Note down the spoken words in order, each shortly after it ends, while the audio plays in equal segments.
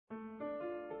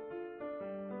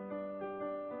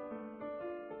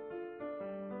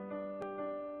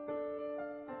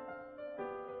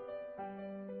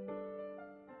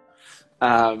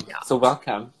So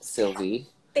welcome, Sylvie.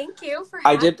 Thank you for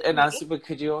I having did announce me. you, but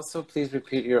could you also please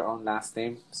repeat your own last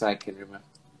name so I can remember?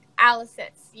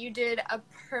 Alusitz, you did a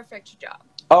perfect job.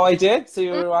 Oh, I did? So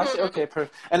you were watching? Okay,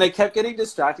 perfect. And I kept getting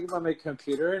distracted by my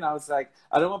computer, and I was like,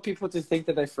 I don't want people to think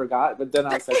that I forgot, but then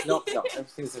I was like, no,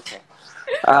 everything's okay.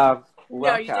 No,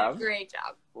 Welcome. you did a great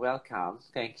job. Welcome.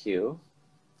 Thank you.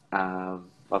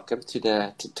 Welcome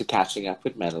to Catching Up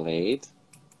with MetalAid.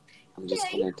 I'm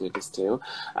just going to do this too.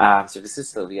 So this is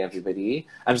Sylvie, everybody.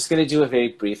 I'm just going to do a very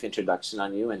brief introduction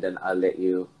on you, and then I'll let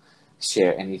you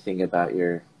share anything about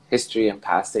your history and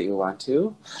past that you want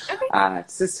to. Okay.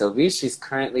 This is Sylvie. She's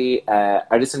currently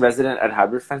artist-in-resident at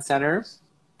Harbourfront Center.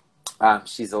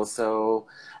 She's also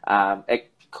a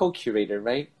co-curator,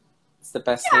 right? It's the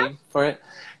best name for it.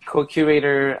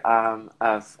 Co-curator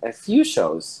of a few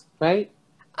shows, right?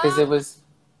 Because it was...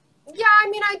 Yeah, I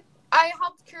mean, I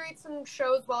helped curate some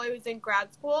shows while I was in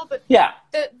grad school, but yeah,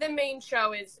 the main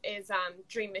show is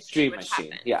Dream Machine, which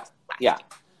happened last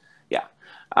year.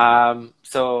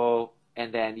 So,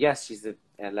 and then, yes, she's a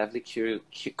lovely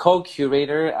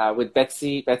co-curator with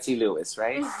Betsy Lewis,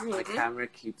 right? Mm-hmm. The camera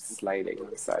keeps sliding.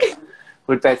 I'm sorry.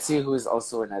 With Betsy, who is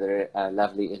also another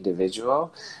lovely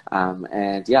individual.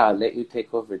 And yeah, I'll let you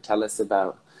take over. Tell us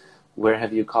about where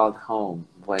have you called home?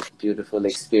 What beautiful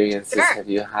experiences have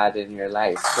you had in your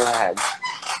life? Go ahead.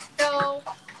 So,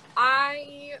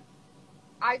 I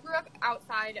grew up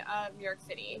outside of New York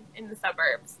City in the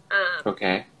suburbs.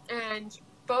 Okay. And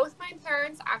both my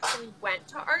parents actually went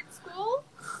to art school.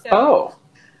 So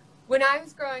when I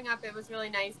was growing up, it was really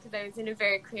nice because I was in a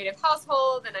very creative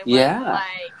household and I wasn't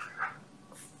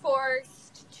like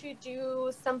forced to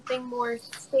do something more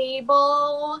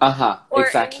stable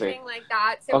or anything like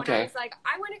that. So when I was like,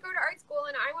 I want to go to art school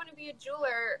and I want to be a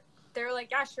jeweler, they were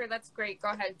like, yeah, sure, that's great. Go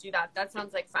ahead, do that. That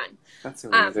sounds like fun. That's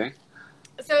amazing.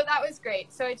 So that was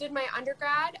great. So I did my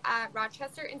undergrad at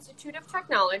Rochester Institute of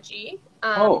Technology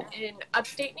in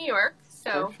upstate New York.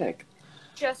 So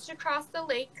just across the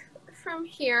lake from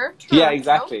here. Toronto. Yeah,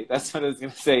 exactly. That's what I was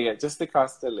going to say. Yeah, just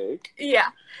across the lake. Yeah.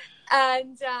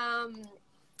 And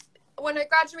when I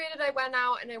graduated, I went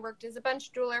out and I worked as a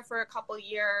bench jeweler for a couple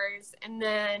years and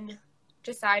then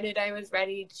decided I was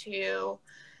ready to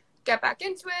get back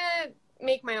into it,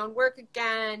 make my own work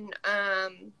again,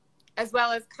 as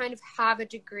well as kind of have a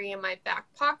degree in my back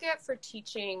pocket for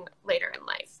teaching later in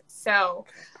life. So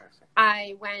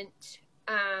I went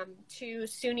to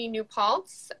SUNY New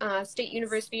Paltz, State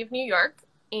University of New York,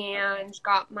 and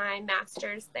got my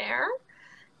master's there.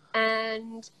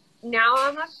 And now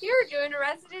I'm up here doing a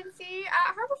residency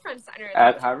at Harbourfront Center.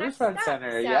 At Harbourfront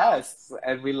Center, yes.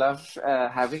 And we love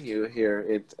having you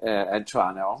here at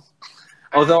Toronto.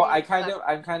 Although I'm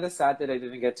kind of sad that I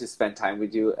didn't get to spend time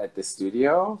with you at the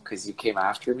studio because you came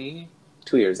after me,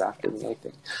 2 years after me, I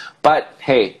think. But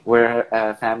hey, we're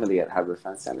a family at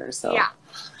Harbourfront Center, so yeah,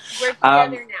 we're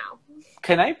together now.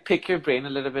 Can I pick your brain a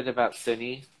little bit about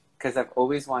SUNY? Because I've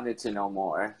always wanted to know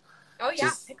more. Oh yeah,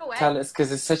 just pick away. Tell us,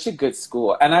 because it's such a good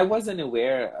school, and I wasn't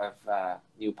aware of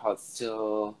New Paltz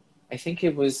till I think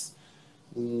it was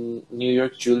New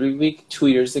York Jewelry Week 2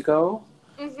 years ago.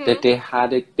 That they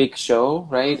had a big show,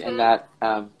 right? And that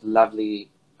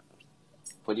lovely,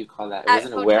 what do you call that? It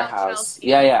wasn't a warehouse. Chelsea.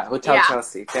 Yeah, Hotel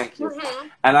Chelsea. Thank you.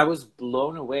 And I was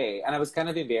blown away. And I was kind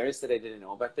of embarrassed that I didn't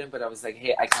know about them, but I was like,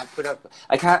 hey, I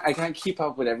can't keep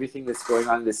up with everything that's going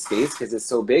on in this space because it's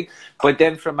so big. But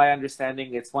then from my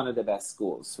understanding, it's one of the best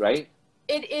schools, right?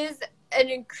 It is an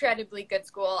incredibly good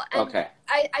school. And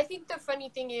I think the funny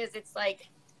thing is it's like,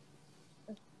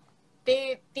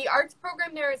 the arts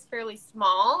program there is fairly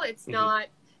small. It's not,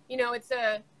 it's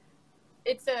a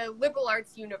liberal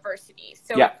arts university.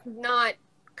 So it's not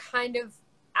kind of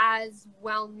as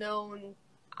well known,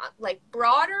 like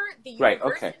broader, the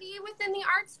university within the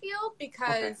arts field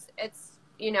because it's,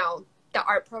 the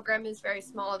art program is very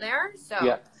small there.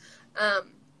 So,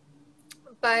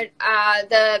 but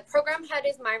the program head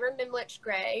is Myra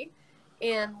Mimlich-Gray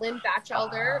and Lynn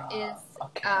Batchelder is,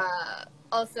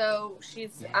 also,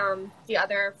 she's the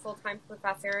other full-time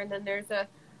professor, and then there's a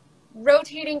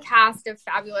rotating cast of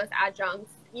fabulous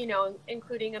adjuncts,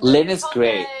 including Lynn is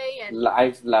great.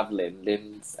 I love Lynn.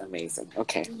 Lynn's amazing.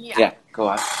 Okay. Yeah, go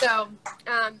on. So,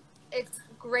 it's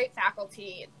great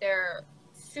faculty. They're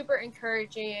super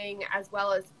encouraging, as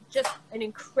well as just an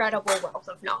incredible wealth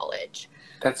of knowledge.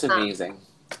 That's amazing.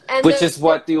 Which is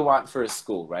what you want for a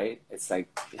school, right? It's like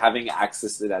having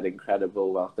access to that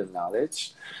incredible wealth of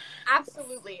knowledge.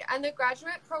 Absolutely. And the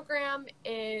graduate program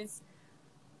is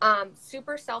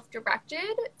super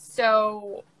self-directed.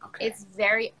 So it's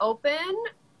very open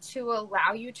to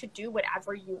allow you to do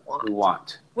whatever you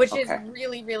want. Which is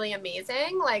really, really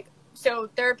amazing. Like so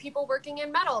there are people working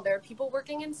in metal, there are people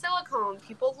working in silicone,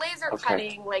 people laser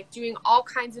cutting, like doing all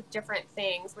kinds of different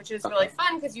things, which is really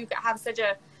fun because you have such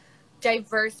a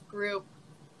diverse group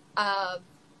of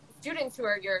students who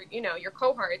are your, you know, your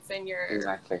cohorts and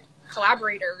your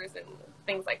collaborators and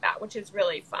things like that, which is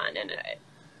really fun. And,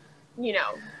 you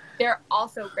know, they're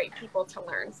also great people to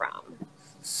learn from.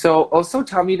 So also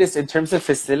tell me this in terms of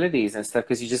facilities and stuff,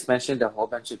 because you just mentioned a whole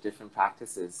bunch of different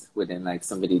practices within, like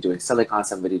somebody doing silicone,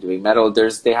 somebody doing metal.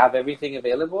 They have everything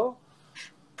available?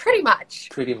 Pretty much.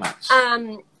 Pretty much.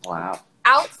 Wow.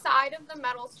 Outside of the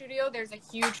metal studio, there's a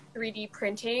huge 3D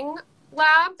printing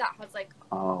lab that has like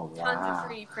tons of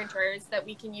 3D printers that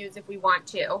we can use if we want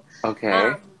to.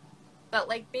 Okay. But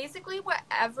like basically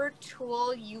whatever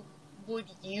tool you would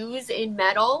use in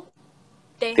metal,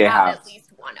 they have at least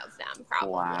one of them,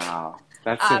 probably. Wow,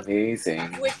 that's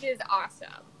amazing. Which is awesome.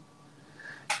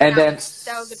 And then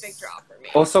that was a big draw for me.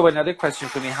 Also, another question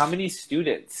for me: how many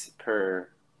students per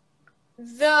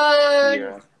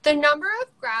year? The number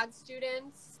of grad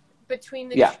students between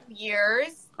the 2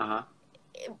 years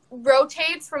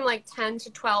rotates from like 10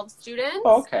 to 12 students.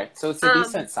 Oh, okay, so it's a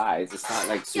decent size. It's not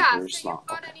like super so small.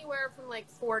 You've got anywhere from like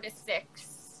 4 to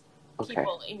 6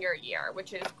 people in your year,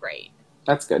 which is great.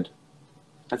 That's good.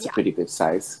 That's a pretty good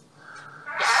size.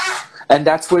 And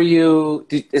that's where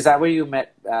is that where you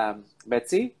met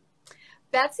Betsy?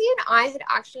 Betsy and I had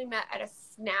actually met at a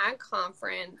SNAG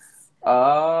conference.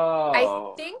 Oh.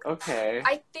 I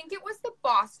think it was the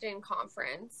Boston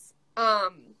conference.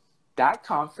 That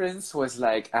conference was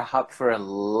like a hub for a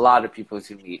lot of people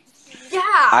to meet. Yeah.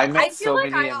 I met so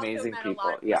many amazing people.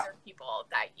 A lot of other people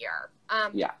that year.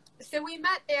 So we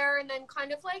met there and then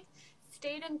kind of like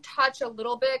stayed in touch a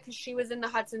little bit because she was in the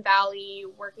Hudson Valley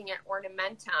working at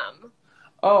Ornamentum.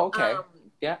 Oh, okay.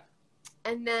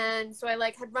 And then, so I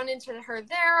like had run into her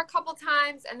there a couple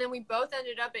times, and then we both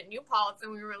ended up at New Paltz,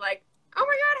 and we were like, oh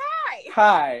my God, hi.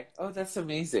 Hi. Oh, that's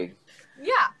amazing.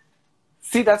 Yeah.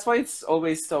 See, that's why it's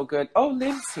always so good. Oh,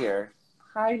 Lynn's here.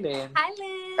 Hi, Lynn. Hi,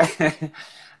 Lynn.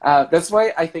 That's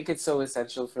why I think it's so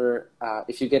essential for,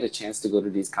 if you get a chance to go to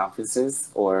these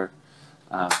conferences or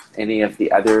any of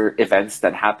the other events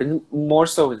that happen, more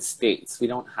so in States. We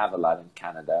don't have a lot in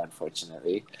Canada,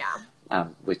 unfortunately. Yeah.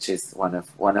 Which is one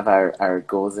of our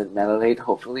goals in MetalAid,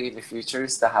 hopefully in the future,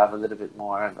 is to have a little bit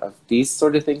more of these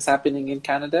sort of things happening in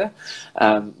Canada.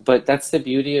 But that's the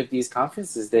beauty of these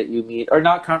conferences, that you meet, or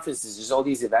not conferences, just all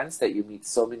these events that you meet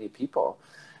so many people.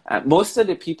 Most of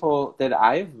the people that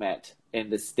I've met in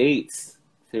the States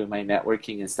through my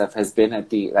networking and stuff has been at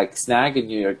the like SNAG and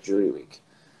New York Jewelry Week.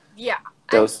 Yeah.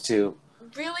 Those two.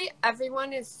 Really,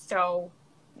 everyone is so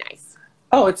nice.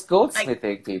 Oh, it's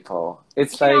goldsmithing people.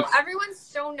 It's like, you know, everyone's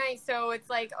so nice. So it's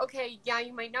like, okay, yeah,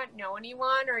 you might not know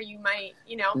anyone, or you might,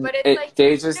 you know, but it's like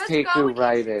they just take you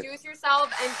right in. Introduce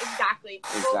yourself, and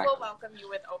people will welcome you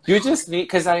with open You arms. just need,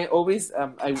 because I always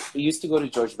I used to go to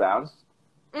George Brown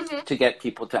to get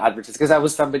people to advertise, because I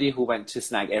was somebody who went to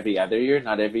SNAG every other year,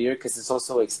 not every year, because it's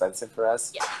also expensive for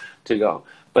us to go.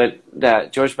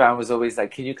 But George Brown was always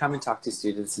like, can you come and talk to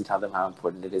students and tell them how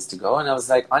important it is to go? And I was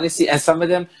like, honestly, and some of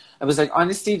them, I was like,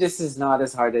 honestly, this is not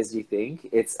as hard as you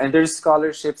think. And there's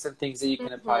scholarships and things that you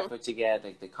can apply for to get,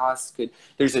 like the cost good.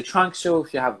 There's a trunk show.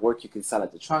 If you have work, you can sell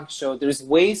at the trunk show. There's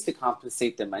ways to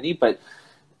compensate the money, but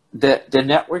the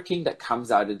networking that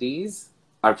comes out of these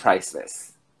are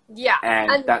priceless. Yeah.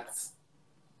 And that's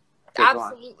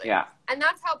absolutely. Yeah. And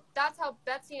that's how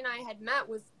Betsy and I had met,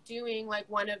 was doing like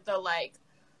one of the like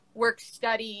work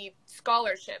study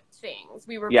scholarship things.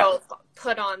 We were both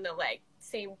put on the like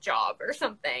same job or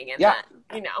something, and then,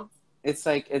 you know, it's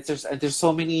like there's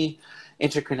so many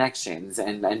interconnections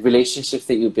and relationships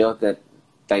that you build that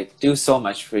like do so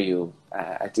much for you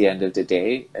at the end of the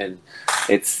day. And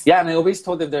it's and I always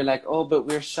told them, they're like, oh, but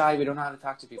we're shy, we don't know how to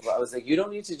talk to people. I was like, you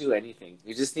don't need to do anything,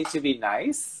 you just need to be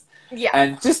nice. Yeah.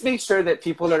 And just make sure that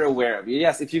people are aware of you.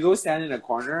 Yes, if you go stand in a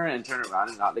corner and turn around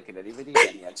and not look at anybody,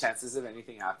 then chances of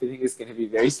anything happening is going to be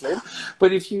very slim.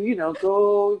 But if you,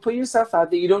 go put yourself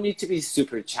out there, you don't need to be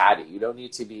super chatty. You don't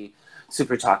need to be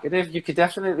super talkative. You could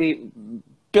definitely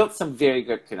build some very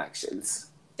good connections.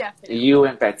 Definitely. You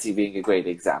and Betsy being a great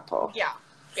example. Yeah.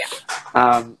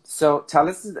 Yeah. So tell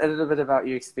us a little bit about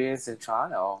your experience in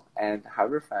Toronto and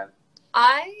Harbourfront.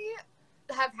 I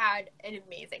have had an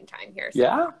amazing time here.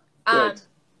 Yeah. Good.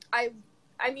 I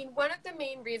mean, one of the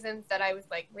main reasons that I was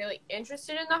like really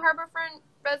interested in the Harbourfront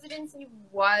residency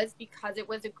was because it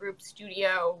was a group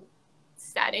studio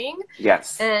setting.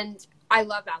 Yes. And I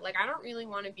love that. Like, I don't really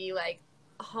want to be like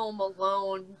home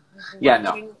alone, Yeah,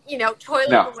 working, you know,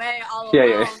 toiling No. away all Yeah,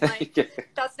 alone. yeah. Like, Yeah.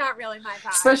 that's not really my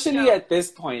vibe. Especially So, at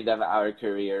this point of our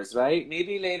careers, right?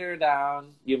 Maybe later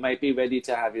down, you might be ready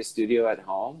to have your studio at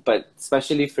home, but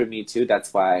especially for me too,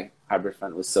 that's why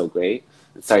Harborfront was so great.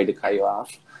 Sorry to cut you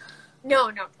off. no,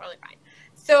 totally fine.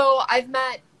 So I've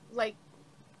met, like,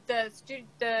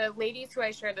 the ladies who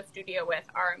I share the studio with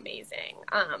are amazing.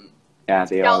 Yeah,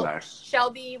 they all are.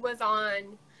 Shelby was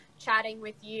on chatting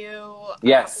with you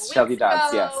Yes, a couple Shelby weeks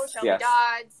Dodds, ago. yes, Shelby yes.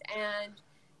 Dodds and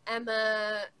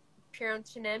Emma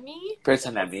Pierantonemi.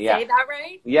 Pierantonemi, yeah. Say that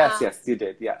right? Yes, yes, you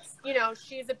did, yes. You know,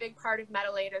 she's a big part of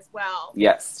MetalAid as well.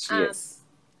 Yes, she is.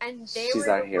 And they She's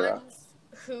were our the hero. ones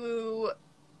who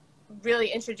really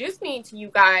introduced me to you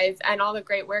guys and all the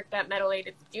great work that MetalAid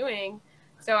is doing.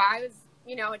 So I was,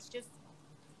 you know,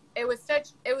 it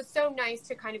was so nice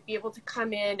to kind of be able to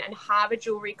come in and have a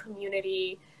jewelry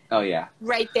community. Oh, yeah.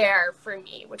 Right there for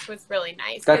me, which was really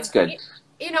nice. That's good.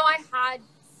 You know, I had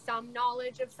some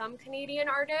knowledge of some Canadian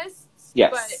artists.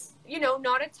 Yes. But, you know,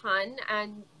 not a ton.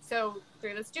 And so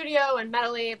through the studio and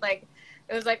MetalAid, like,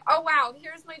 it was like, oh, wow,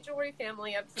 here's my jewelry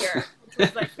family up here, which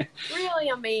was, like, really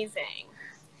amazing.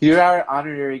 You're our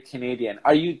honorary Canadian.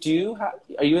 Are you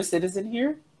a citizen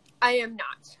here? I am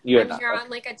not. You're I'm not. here Okay. on,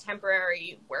 like, a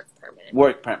temporary work permit.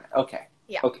 Work permit. Okay.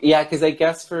 Yeah. Okay. Yeah, because I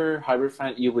guess for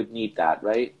Harborfront, you would need that,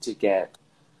 right? To get...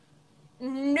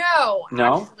 No,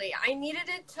 No? actually. I needed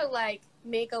it to, like,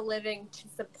 make a living to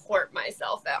support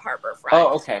myself at Harborfront.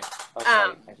 Oh, okay.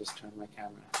 I just turned my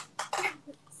camera.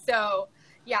 So,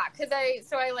 yeah, because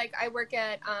I work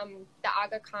at the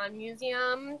Aga Khan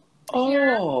Museum.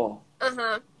 Oh.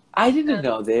 Uh-huh. I didn't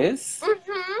know this.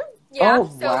 Mm-hmm. Yeah.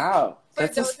 Oh, so wow.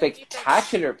 That's a those of you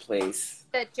spectacular place.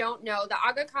 that don't know, the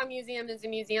Aga Khan Museum is a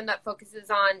museum that focuses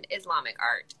on Islamic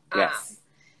art. Yes.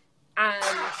 And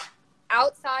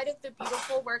outside of the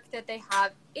beautiful work that they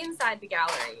have inside the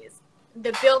galleries,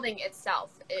 the building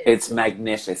itself is It's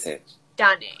magnificent.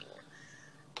 stunning.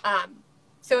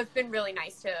 So it's been really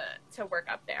nice to work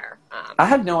up there. I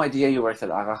had no idea you worked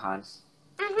at Aga Khan.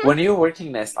 Mm-hmm. When are you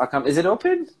working this? Is it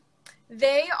open?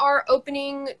 They are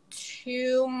opening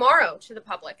tomorrow to the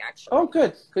public, actually. Oh,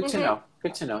 good. Good to know.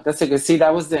 Good to know. That's a good. See,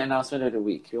 that was the announcement of the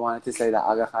week. We wanted to say that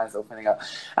Aga Khan is opening up.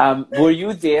 Were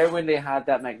you there when they had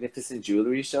that magnificent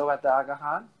jewelry show at the Aga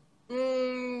Khan?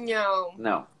 No.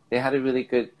 No. They had a really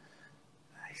good,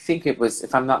 I think it was,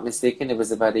 if I'm not mistaken, it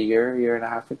was about a year and a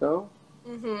half ago.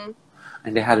 Mm-hmm.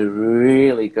 And they had a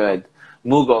really good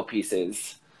Mughal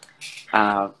pieces.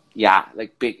 Yeah,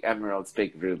 like big emeralds,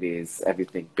 big rubies,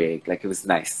 everything big. Like, it was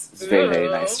nice. It was a very, very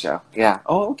nice show. Yeah.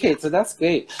 Oh, okay. So that's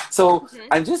great. So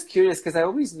I'm just curious because I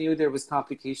always knew there was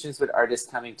complications with artists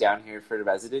coming down here for the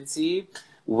residency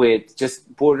with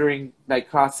just bordering, like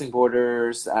crossing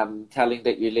borders, telling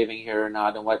that you're living here or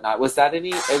not and whatnot. Was that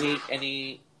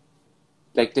any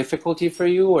like difficulty for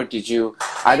you, or did you?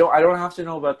 I don't have to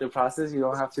know about the process. You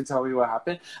don't have to tell me what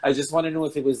happened. I just want to know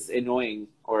if it was annoying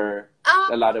or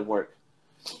a lot of work.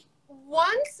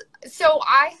 So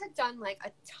I had done like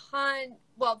a ton.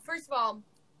 Well, first of all,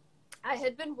 I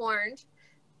had been warned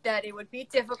that it would be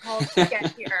difficult to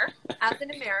get here as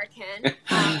an American.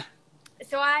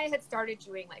 So I had started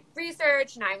doing like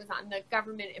research, and I was on the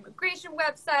government immigration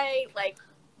website like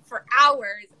for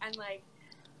hours, and like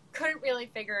couldn't really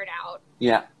figure it out.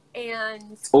 Yeah.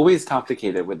 And it's always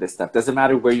complicated with this stuff. Doesn't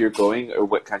matter where you're going or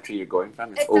what country you're going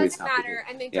from. It's always complicated. It doesn't matter,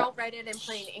 and they don't write it in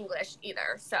plain English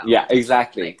either. So yeah,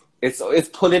 exactly. Like, it's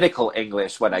political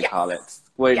English, what I call it,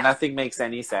 where nothing makes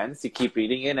any sense. You keep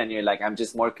reading it, and you're like, I'm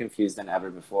just more confused than ever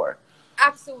before.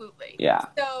 Absolutely. Yeah.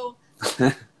 So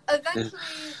eventually,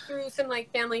 through some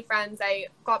like family friends, I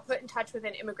got put in touch with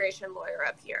an immigration lawyer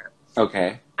up here.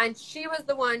 Okay. And she was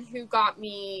the one who got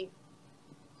me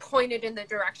pointed in the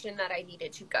direction that I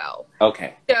needed to go.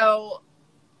 Okay. So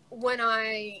when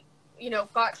I,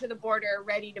 got to the border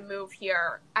ready to move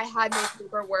here, I had my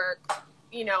paperwork,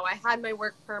 I had my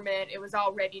work permit. It was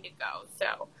all ready to go.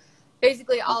 So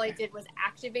basically all I did was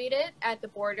activate it at the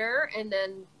border, and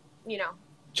then,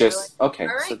 just, like, okay.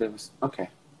 right. So there was, okay.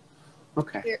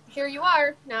 Here you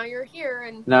are. Now you're here.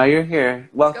 And now you're here.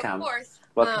 Welcome. Go forth.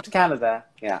 Welcome to Canada.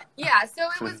 Yeah. Yeah. So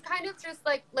it was kind of just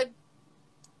like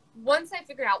once I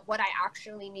figured out what I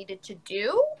actually needed to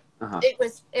do, it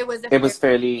was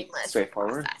fairly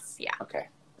straightforward. Process. Yeah. Okay.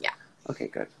 Yeah. Okay,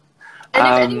 good. And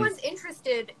if anyone's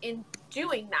interested in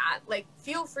doing that, like,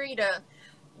 feel free to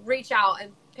reach out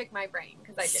and pick my brain,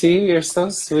 because I did. See, you're so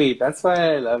sweet. That's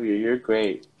why I love you. You're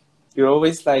great. You're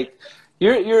always like,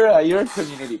 you're a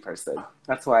community person.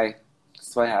 That's why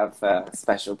I have a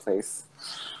special place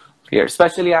here,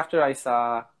 especially after I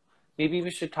saw maybe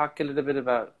we should talk a little bit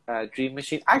about Dream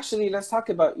Machine. Actually, let's talk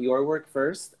about your work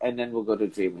first, and then we'll go to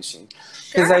Dream Machine.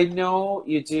 Because Sure. I know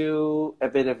you do a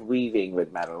bit of weaving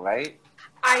with metal, right?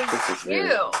 I do. Really...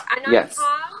 And yes.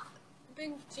 I have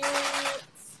been doing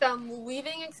some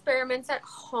weaving experiments at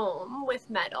home with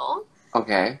metal.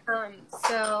 Okay.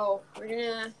 So we're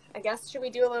gonna, I guess, should we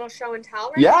do a little show and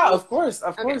tell? Yeah, of course,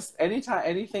 of course. Anytime,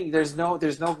 anything. There's no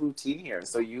routine here.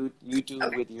 So you do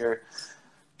with your...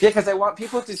 Yeah, because I want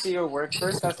people to see your work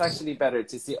first. That's actually better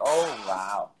to see. Oh,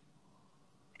 wow.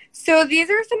 So these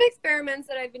are some experiments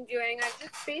that I've been doing. I've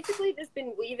just basically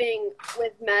been weaving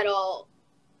with metal,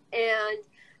 and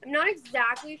I'm not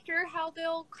exactly sure how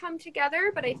they'll come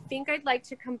together, but I think I'd like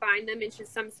to combine them into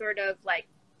some sort of like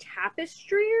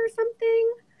tapestry or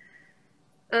something.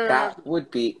 That would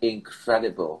be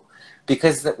incredible.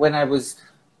 Because when I was...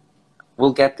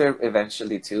 We'll get there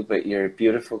eventually too, but your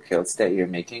beautiful kilts that you're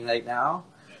making right now...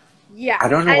 Yeah. I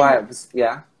don't know why I was...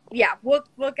 Yeah. Yeah, we'll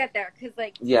get there, because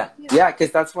like... Yeah, yeah,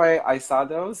 because that's why I saw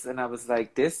those, and I was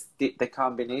like, the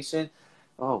combination...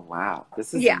 Oh, wow.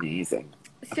 This is amazing.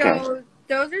 So okay.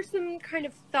 Those are some kind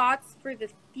of thoughts for the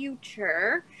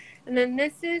future. And then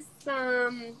this is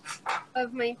some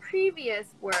of my previous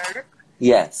work.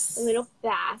 Yes. A little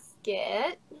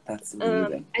basket. That's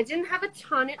amazing. I didn't have a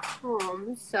ton at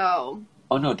home, so...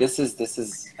 Oh, no, this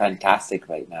is fantastic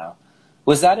right now.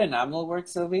 Was that enamel work,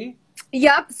 Sylvie?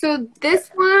 Yep, so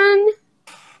this one,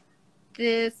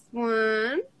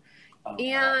 and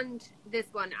this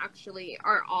one actually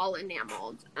are all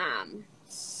enameled.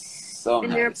 So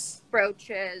and nice. They're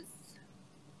brooches.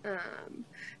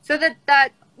 So that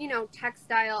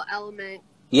textile element.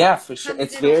 Yeah, for sure.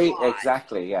 It's very,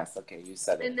 exactly, yes. Okay, you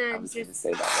said it. And then I was going to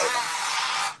say that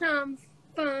right now. Some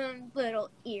fun little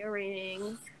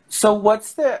earrings. So were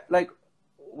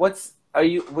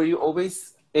you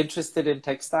always interested in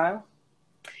textile?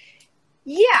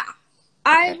 Yeah,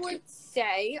 I would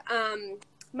say.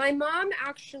 My mom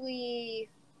actually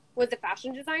was a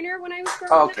fashion designer when I was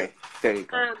growing up. Okay, there you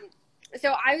go.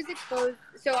 So I was exposed.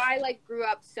 So I grew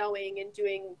up sewing and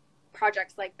doing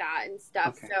projects like that and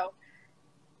stuff. Okay. So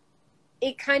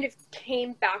it kind of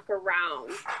came back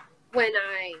around when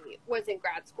I was in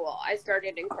grad school. I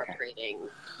started incorporating,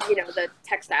 the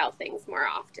textile things more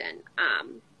often.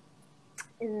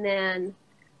 And then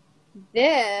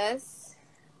this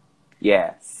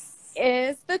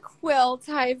is the quilt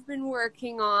I've been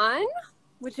working on,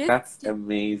 which is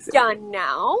amazing. Done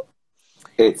now.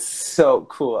 It's so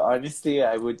cool. Honestly,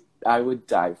 I would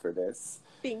die for this.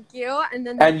 Thank you. And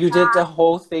then you did the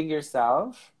whole thing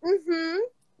yourself? Mm-hmm.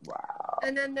 Wow.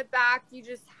 And then the back, you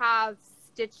just have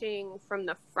stitching from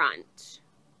the front,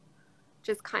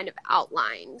 just kind of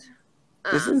outlined.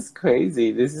 This is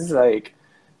crazy. This is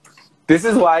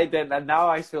why then, and now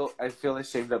I feel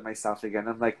ashamed of myself again.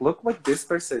 I'm like, look what this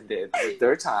person did with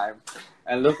their time,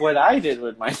 and look what I did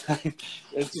with my time.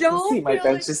 As you can see, my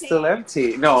bench is still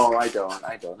empty. No, I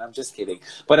don't. I'm just kidding.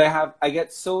 But I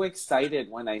get so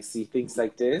excited when I see things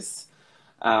like this,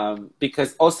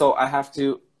 because also I have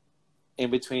to, in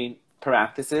between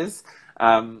parentheses,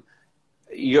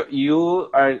 you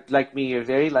are like me. You're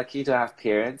very lucky to have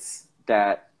parents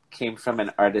that came from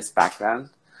an artist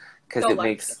background, because it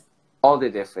makes all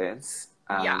the difference.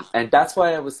 And that's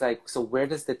why I was like, so where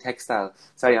does the textile...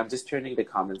 Sorry, I'm just turning the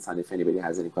comments on if anybody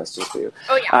has any questions for you.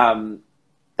 Oh, yeah.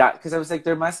 Because I was like,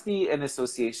 there must be an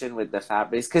association with the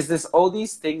fabrics, because there's all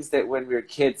these things that when we're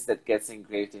kids that gets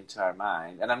engraved into our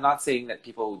mind. And I'm not saying that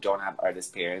people who don't have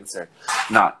artist parents or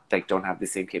not, don't have the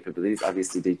same capabilities.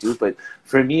 Obviously they do. But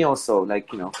for me also,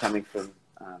 coming from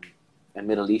a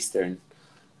Middle Eastern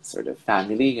sort of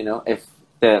family, if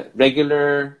the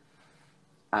regular...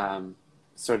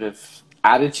 sort of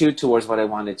attitude towards what I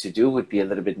wanted to do would be a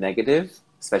little bit negative,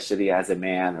 especially as a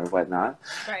man or whatnot.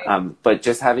 Right. But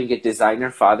just having a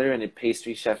designer father and a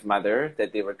pastry chef mother,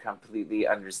 that they were completely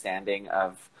understanding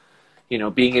of,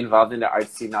 being involved in the art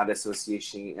scene, not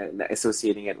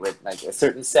associating it with a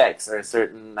certain sex or a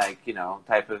certain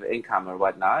type of income or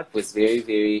whatnot, was very,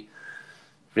 very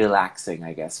relaxing,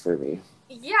 I guess, for me.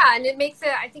 Yeah, and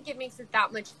I think it makes it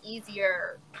that much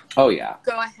easier. Oh, yeah.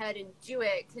 Go ahead and do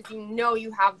it, because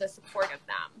you have the support of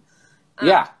them.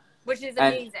 Which is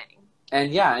amazing.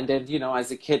 And then,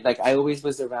 as a kid, I always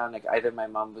was around, either my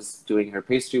mom was doing her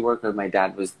pastry work or my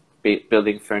dad was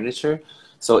building furniture.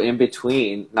 So in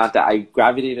between, not that I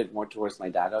gravitated more towards my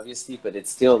dad, obviously, but it's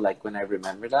still when I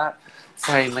remember that.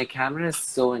 Sorry, my camera is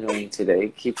so annoying today.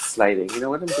 It keeps sliding. You know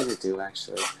what I'm going to do,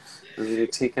 actually? I'm going to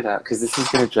take it out, because this is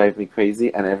going to drive me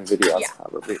crazy, and everybody else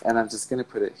probably. And I'm just going to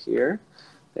put it here.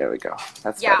 There we go.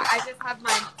 That's yeah, better. I just have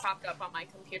mine propped up on my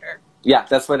computer. Yeah,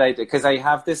 that's what I did. Because I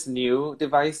have this new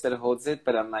device that holds it,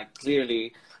 but I'm like,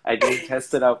 clearly, I didn't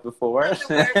test it out before.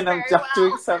 And I'm not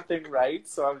doing something right,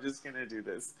 so I'm just going to do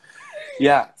this.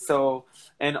 Yeah, so,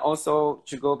 and also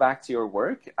to go back to your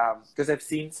work, because I've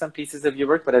seen some pieces of your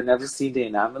work, but I've never seen the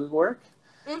enamel work.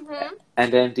 Mm-hmm.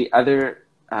 And then the other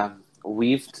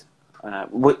weaved,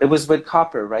 it was with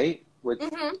copper, right?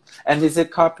 Mm-hmm. And is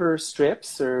it copper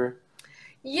strips or?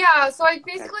 Yeah, so I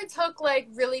basically took like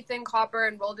really thin copper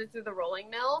and rolled it through the rolling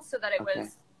mill so that it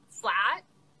was flat.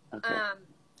 Okay.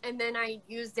 And then I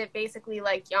used it basically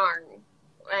like yarn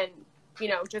and, you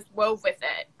know, just wove with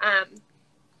it.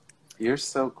 You're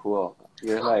so cool.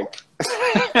 You're like,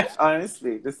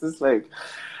 honestly, this is like,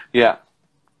 yeah.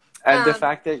 And the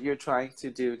fact that you're trying to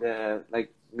do the,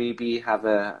 like, maybe have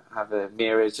a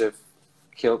marriage of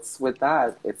kilts with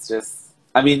that, it's just,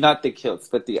 I mean, not the kilts,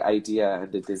 but the idea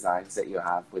and the designs that you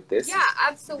have with this. Yeah,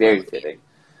 absolutely. Very fitting.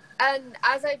 And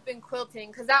as I've been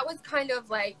quilting, because that was kind of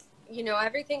like, you know,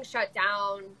 everything shut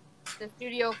down, the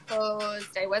studio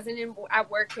closed, I wasn't at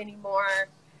work anymore,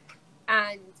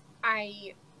 and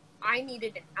I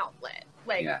needed an outlet.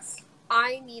 Like, yes.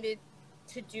 I needed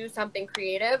to do something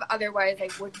creative, otherwise I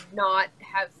would not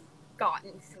have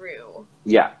gotten through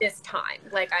this time.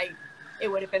 Like, it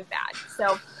would have been bad.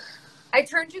 So I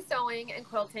turned to sewing and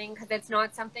quilting because it's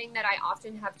not something that I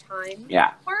often have time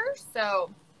for. So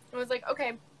I was like,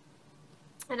 okay.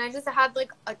 And I just had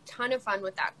like a ton of fun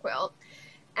with that quilt.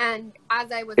 And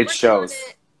as I was working on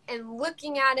it and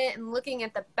looking at it and looking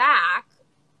at the back,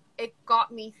 it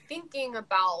got me thinking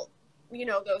about, you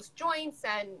know, those joints.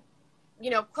 And, you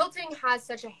know, quilting has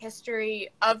such a history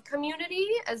of community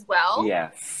as well.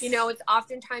 Yes. You know, it's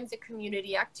oftentimes a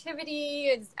community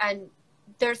activity, and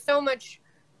there's so much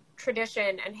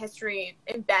tradition and history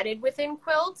embedded within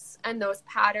quilts and those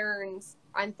patterns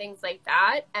and things like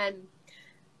that. And,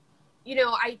 you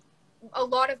know, a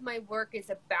lot of my work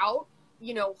is about,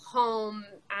 you know, home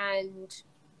and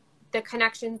the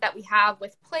connections that we have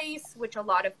with place, which a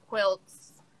lot of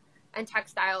quilts and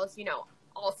textiles, you know,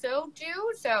 also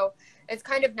do. So it's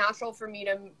kind of natural for me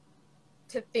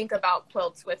to think about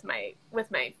quilts with my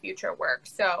future work.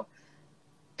 So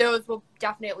those will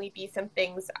definitely be some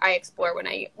things I explore when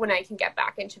I can get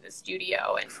back into the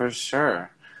studio. And for sure.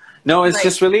 No, it's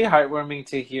just really heartwarming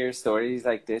to hear stories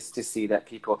like this, to see that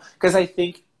people, because I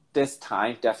think this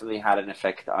time definitely had an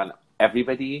effect on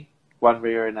everybody one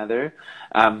way or another.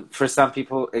 For some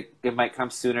people, it might come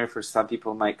sooner. For some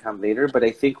people, it might come later. But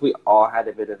I think we all had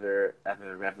a bit of a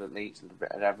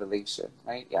revelation,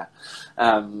 right? Yeah.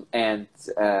 And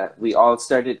we all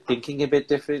started thinking a bit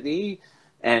differently.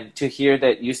 And to hear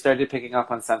that you started picking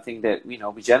up on something that, you know,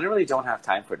 we generally don't have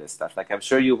time for this stuff. Like, I'm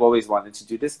sure you've always wanted to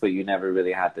do this, but you never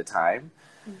really had the time.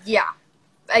 Yeah.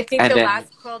 I think the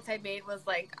last quilt I made was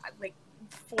like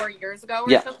 4 years ago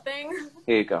or something.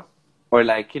 Here you go. Or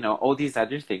like, you know, all these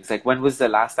other things. Like, when was the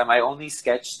last time I only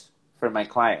sketched for my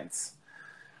clients?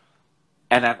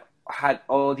 And I've had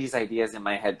all these ideas in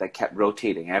my head that kept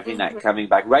rotating every night, coming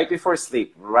back right before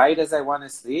sleep. Right as I want to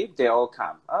sleep, they all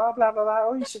come. Oh, blah, blah, blah.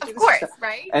 Oh, you should do this. Of course,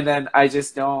 right? And then I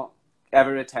just don't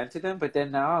ever attend to them. But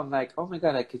then now I'm like, oh my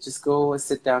God, I could just go and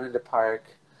sit down in the park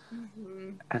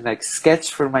and like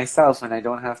sketch for myself, and I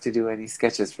don't have to do any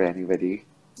sketches for anybody.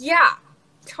 Yeah,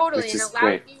 totally. And it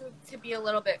allows you to be a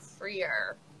little bit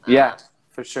freer. Yeah,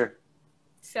 for sure.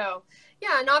 So,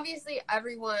 yeah, and obviously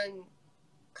everyone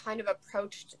kind of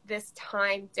approached this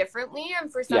time differently,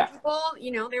 and for some people,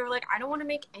 you know, they were like, I don't want to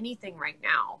make anything right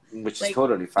now, which is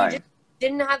totally fine. You just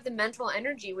didn't have the mental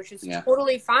energy, which is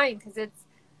totally fine, because it's,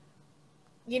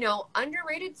 you know,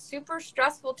 underrated, super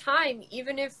stressful time.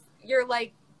 Even if you're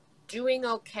like doing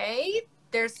okay,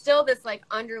 there's still this like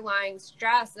underlying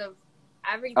stress of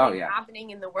everything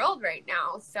happening in the world right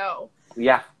now. So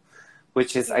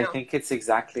which is, I think it's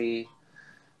exactly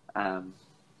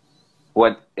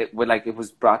what it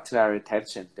was brought to our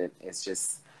attention, that it's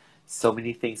just so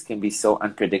many things can be so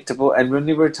unpredictable. And when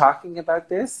we were talking about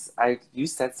this, you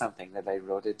said something that I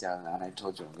wrote it down, and I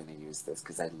told you I'm going to use this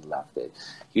because I loved it.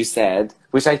 You said,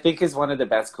 which I think is one of the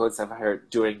best quotes I've heard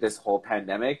during this whole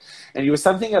pandemic, and you were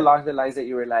something along the lines that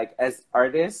you were like, as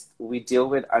artists, we deal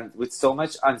with so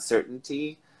much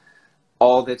uncertainty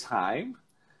all the time,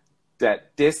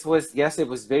 that this was, yes, it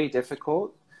was very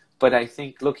difficult. But I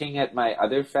think looking at my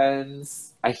other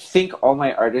friends, I think all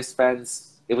my artist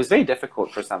friends, it was very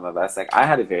difficult for some of us. Like, I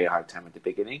had a very hard time at the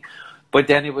beginning. But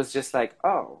then it was just like,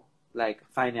 oh, like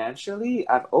financially,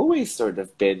 I've always sort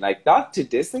of been like, not to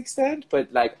this extent,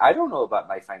 but like, I don't know about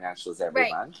my financials every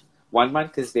month. 1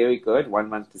 month is very good. 1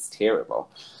 month is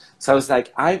terrible. So I was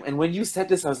like, and when you said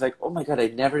this, I was like, oh my God, I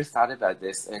never thought about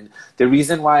this. And the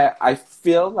reason why I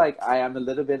feel like I am a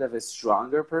little bit of a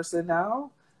stronger person now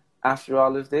after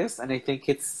all of this, and I think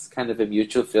it's kind of a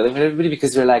mutual feeling with everybody,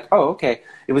 because they're like, oh, okay,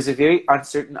 it was a very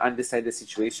uncertain, undecided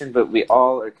situation, but we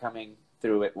all are coming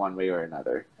through it one way or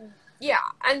another. Yeah,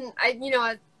 and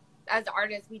as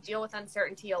artists, we deal with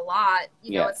uncertainty a lot,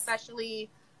 Yes. especially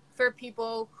for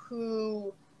people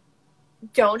who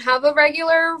don't have a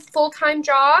regular full-time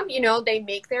job. They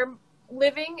make their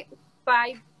living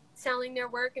by selling their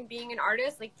work and being an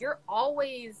artist. Like, you're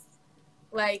always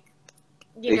like,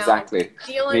 exactly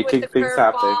dealing making with the things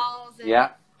happen. curveballs and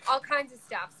Yeah. all kinds of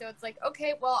stuff. So it's like,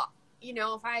 okay, well,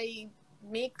 if I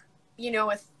make,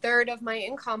 a third of my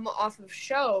income off of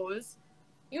shows,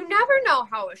 you never know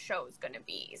how a show is going to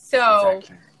be. So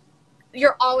Exactly.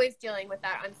 You're always dealing with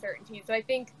that uncertainty. So I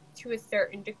think to a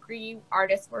certain degree,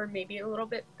 artists were maybe a little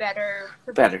bit better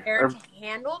prepared to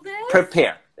handle this.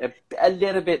 Prepare. A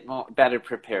little bit more better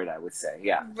prepared, I would say.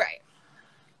 Yeah. Right.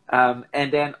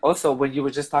 And then also, when you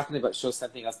were just talking about shows,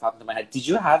 something else popped into my head. Did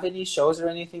you have any shows or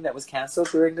anything that was canceled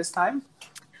during this time?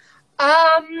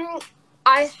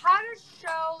 I had a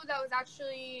show that was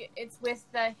it's with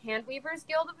the Handweavers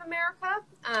Guild of America.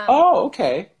 Oh,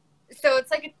 okay. So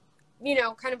it's like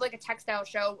kind of like a textile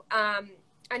show.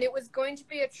 And it was going to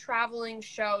be a traveling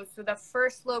show. So the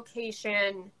first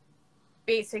location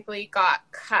basically got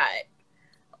cut.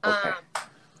 Okay.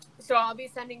 So I'll be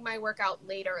sending my work out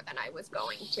later than I was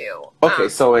going to. Okay,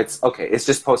 so it's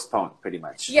just postponed pretty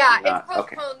much. Yeah, it's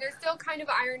postponed. Okay. They're still kind of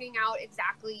ironing out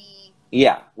exactly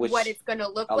what it's going to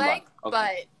look like.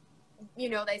 Okay.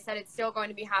 But, they said it's still going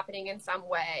to be happening in some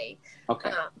way.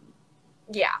 Okay.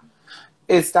 Yeah.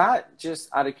 Is that, just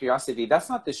out of curiosity, that's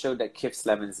not the show that Kif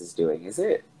Lemons is doing, is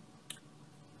it?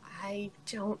 I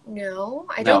don't know.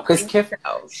 I no, don't because Kif,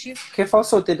 so. Kif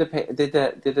also did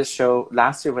a show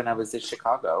last year when I was in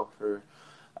Chicago for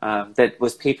that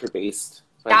was paper based.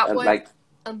 That was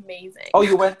amazing. Oh,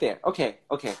 you went there? Okay.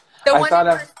 The one in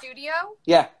our studio.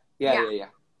 Yeah.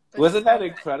 Wasn't that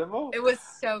incredible? It was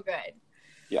so good.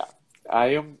 Yeah,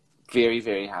 I am very,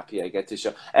 very happy I get to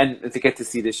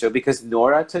see the show because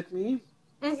Nora took me.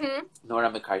 Mm-hmm. Nora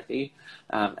McCarthy,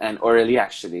 and Aurelie,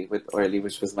 actually, with Aurelie,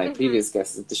 which was my previous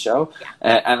guest at the show.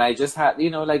 Yeah. And I just had,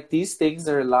 these things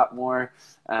are a lot more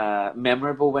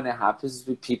memorable when it happens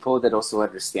with people that also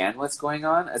understand what's going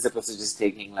on, as opposed to just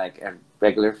taking like a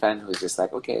regular fan who's just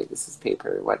like, okay, this is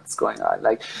paper, what's going on?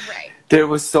 Like, there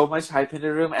was so much hype in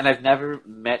the room, and I've never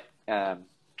met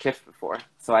Kif before.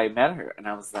 So I met her, and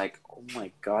I was like, oh my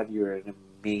God, you're an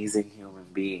amazing human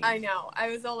being. I know. I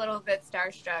was a little bit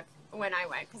starstruck when I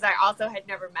went, because I also had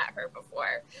never met her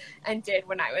before, and did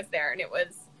when I was there, and it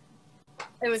was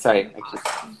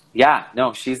awesome. Yeah,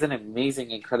 no, she's an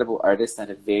amazing, incredible artist and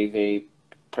a very, very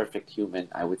perfect human,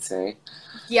 I would say.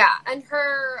 Yeah, and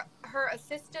her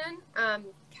assistant,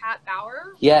 Kat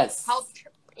Bauer, yes, helped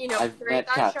create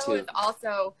that show, is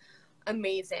also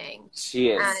amazing.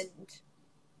 She is. And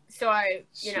so I,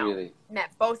 really met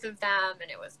both of them, and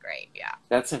it was great. Yeah,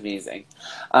 that's amazing.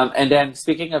 And then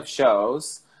speaking of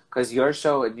shows, because your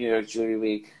show at New York Jewelry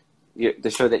Week, the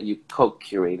show that you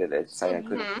co-curated it, so I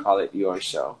couldn't call it your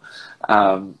show,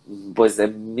 was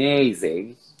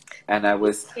amazing. And I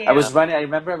was running. I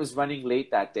remember I was running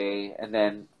late that day, and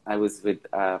then I was with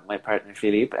my partner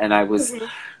Philippe, and I was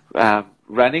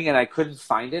running, and I couldn't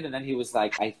find it. And then he was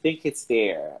like, "I think it's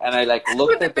there." And I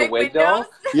looked at the window.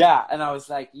 Yeah, and I was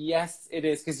like, "Yes, it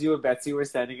is," because you and Betsy were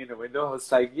standing in the window. I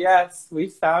was like, "Yes, we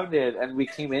found it." And we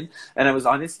came in, and I was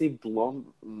honestly blown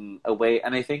away.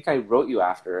 And I think I wrote you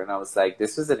after, and I was like,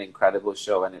 "This was an incredible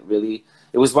show," and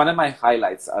it was one of my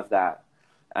highlights of that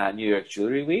New York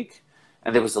Jewelry Week.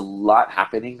 And there was a lot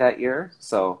happening that year,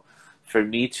 so for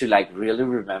me to really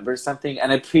remember something,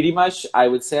 and I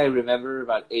would say I remember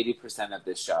about 80% of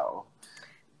the show,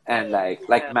 and like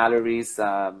Mallory's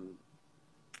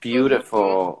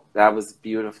beautiful, that was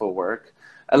beautiful work.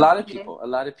 A lot of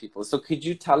people. So could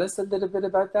you tell us a little bit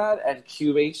about that and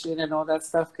curation and all that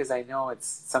stuff? Because I know it's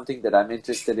something that I'm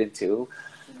interested in too.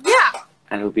 Yeah.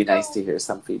 And it would be nice to hear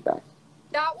some feedback.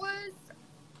 That was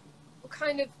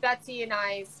kind of Betsy and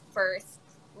I's first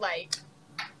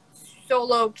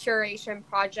solo curation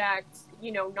project,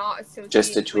 not associated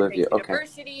just the two with of you,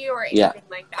 university or anything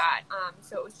like that.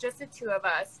 So it was just the two of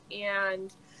us,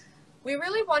 and we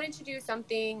really wanted to do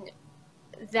something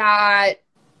that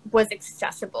was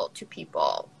accessible to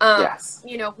people. Yes.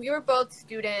 We were both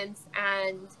students,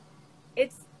 and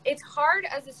it's hard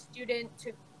as a student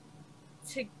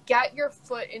to get your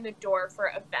foot in the door for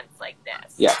events like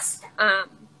this. Yes.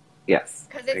 Yes,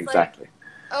 because it's exactly.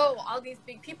 oh, all these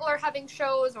big people are having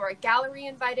shows, or a gallery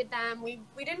invited them. We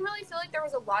didn't really feel like there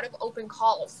was a lot of open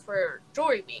calls for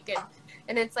Jewelry Week.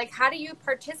 And it's like, how do you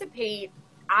participate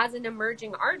as an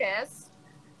emerging artist?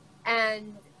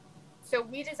 And so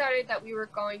we decided that we were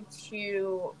going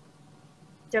to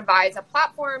devise a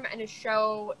platform and a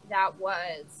show that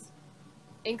was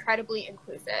incredibly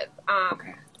inclusive.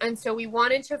 Okay. And so we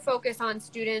wanted to focus on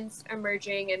students,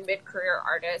 emerging, and mid-career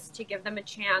artists to give them a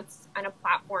chance and a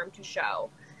platform to show,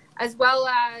 as well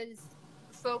as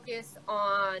focus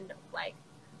on like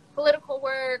political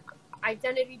work,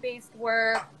 identity-based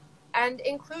work, and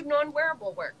include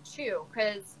non-wearable work too.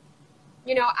 Because,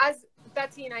 you know, as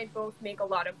Betsy and I both make a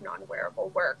lot of non-wearable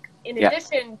work in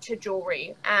addition to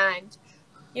jewelry. And,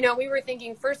 you know, we were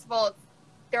thinking, first of all,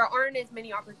 there aren't as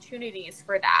many opportunities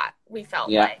for that, we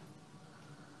felt like.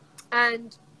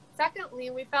 And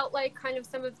secondly, we felt like kind of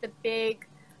some of the big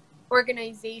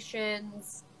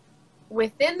organizations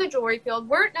within the jewelry field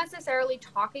weren't necessarily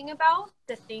talking about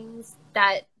the things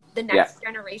that the next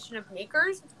generation of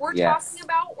makers were talking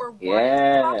about or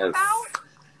wanted to talk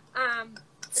about.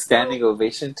 Standing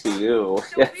ovation to you.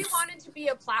 So we wanted to be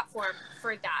a platform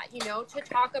for that, you know, to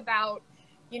talk about,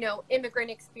 you know, immigrant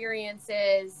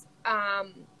experiences,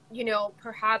 you know,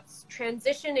 perhaps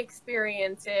transition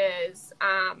experiences,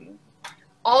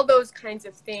 all those kinds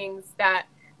of things that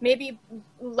maybe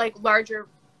like larger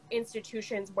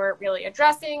institutions weren't really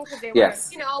addressing because they were,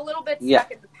 you know, a little bit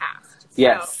stuck in the past.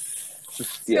 So,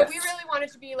 so we really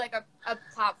wanted to be like a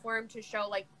platform to show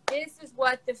like, this is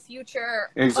what the future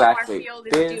of our field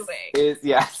is doing.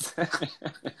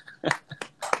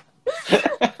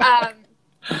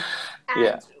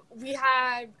 And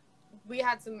we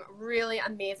had some really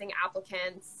amazing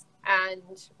applicants,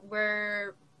 and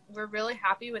we're really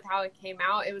happy with how it came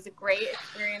out. It was a great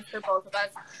experience for both of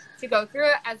us to go through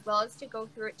it, as well as to go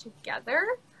through it together.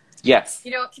 Yes.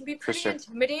 You know, it can be pretty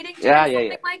intimidating to do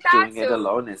something like that. Doing it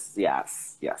alone is,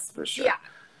 for sure. Yeah.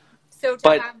 So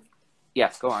go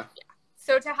on.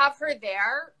 So to have her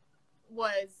there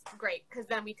was great, because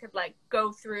then we could like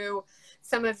go through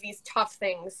some of these tough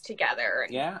things together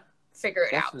and figure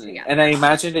it out together. And I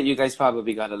imagine that you guys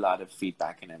probably got a lot of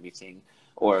feedback and everything,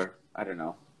 or I don't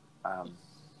know,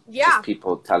 just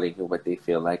people telling you what they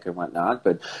feel like or whatnot.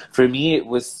 But for me, it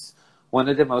was one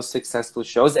of the most successful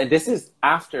shows. And this is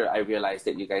after I realized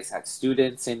that you guys had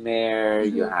students in there,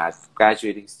 you had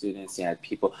graduating students, you had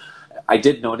people. I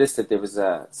did notice that there was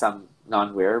some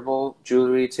non-wearable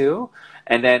jewelry too.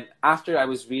 And then after I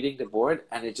was reading the board,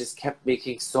 and it just kept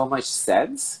making so much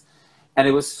sense. And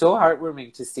it was so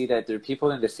heartwarming to see that there are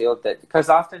people in the field that, because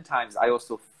oftentimes I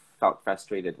also felt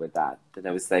frustrated with that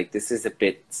I was like, this is a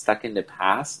bit stuck in the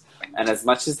past. And as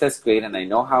much as that's great, and I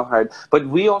know how hard, but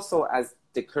we also, as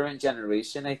the current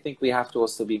generation, I think we have to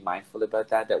also be mindful about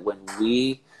that when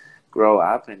we grow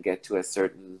up and get to a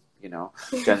certain, you know,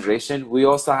 generation, we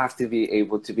also have to be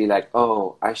able to be like,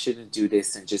 oh, I shouldn't do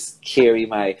this, and just carry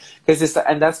my,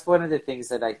 and that's one of the things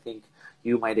that I think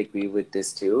you might agree with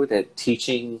this too, that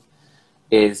teaching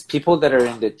is, people that are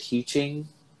in the teaching,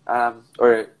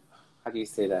 or how do you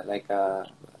say that, like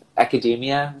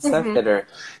academia and stuff that are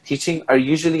teaching, are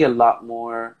usually a lot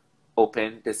more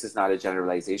open, this is not a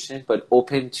generalization, but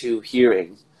open to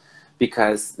hearing,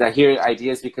 because they hear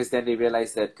ideas, because then they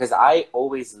realize that, because I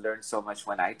always learn so much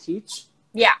when I teach.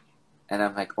 Yeah. And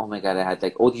I'm like, oh my God, I had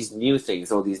like all these new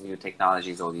things, all these new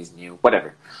technologies, all these new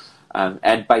whatever.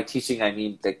 And by teaching, I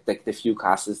mean like the few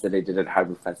classes that I did at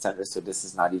Harbor Front Center, so this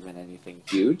is not even anything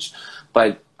huge.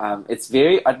 But it's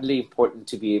very utterly important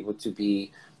to be able to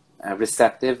be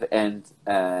receptive and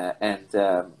kind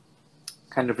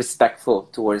of respectful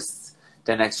towards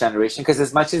the next generation, because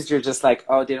as much as you're just like,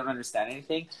 oh, they don't understand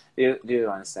anything, they do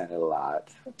understand a lot.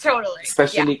 Totally.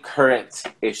 Especially current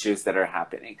issues that are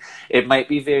happening. It might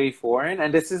be very foreign,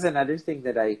 and this is another thing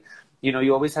that you know,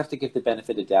 you always have to give the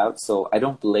benefit of doubt, so I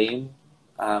don't blame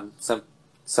some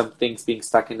things being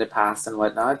stuck in the past and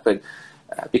whatnot, but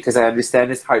because I understand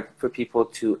it's hard for people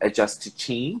to adjust to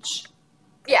change.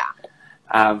 Yeah.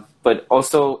 But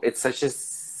also, it's such a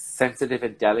sensitive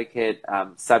and delicate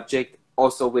subject,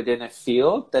 also within a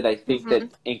field, that I think that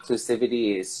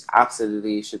inclusivity is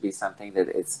absolutely should be something that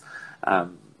it's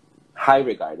high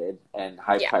regarded and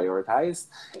high prioritized.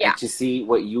 And to see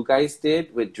what you guys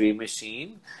did with Dream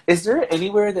Machine, is there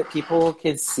anywhere that people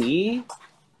can see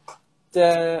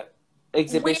the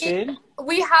exhibition?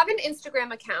 We have an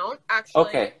Instagram account, actually.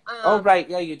 Okay. Oh, right.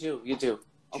 Yeah, you do.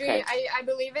 Okay. I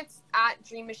believe it's at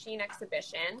Dream Machine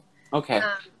Exhibition. Okay.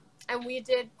 And we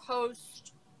did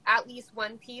post at least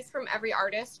one piece from every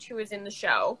artist who was in the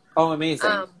show. Oh, amazing.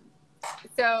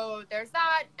 So there's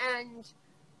that. And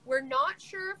we're not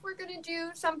sure if we're going to do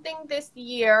something this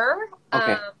year.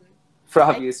 Okay. For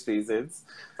obvious reasons.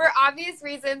 For obvious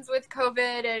reasons with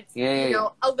COVID, it's, you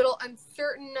know, a little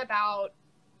uncertain about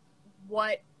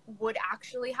what would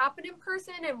actually happen in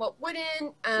person and what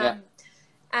wouldn't.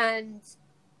 And,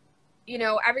 you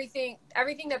know, everything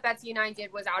that Betsy and I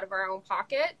did was out of our own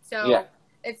pocket. So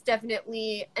it's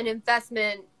definitely an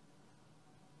investment,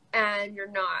 and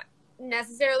you're not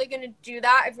necessarily going to do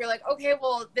that if you're like, okay,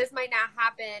 well, this might not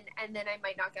happen, and then I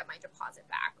might not get my deposit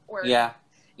back, or,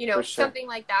 you know, something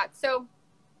like that. So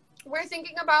we're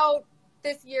thinking about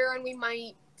this year, and we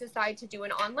might decide to do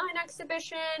an online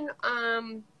exhibition,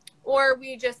 or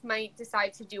we just might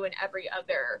decide to do an every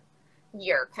other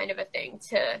year kind of a thing.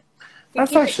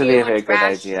 That's actually a very good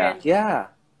idea. Yeah,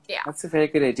 that's a very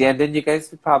good idea. And then you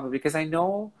guys would probably, because I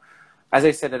know, as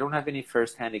I said, I don't have any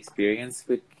first-hand experience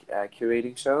with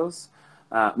curating shows.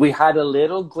 We had a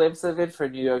little glimpse of it for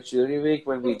New York Jewelry Week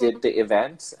when we did the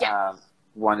event.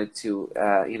 Wanted to,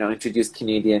 you know, introduce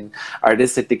Canadian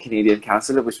artists at the Canadian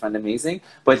Council, which went amazing.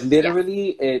 But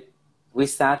literally, we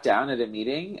sat down at a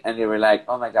meeting and they were like,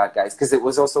 oh my God, guys, because it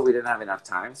was also, we didn't have enough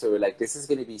time. So we were like, this is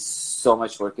going to be so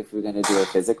much work if we're going to do a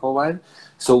physical one.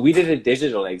 So we did a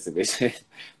digital exhibition.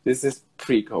 This is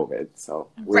pre-COVID, so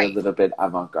we're a little bit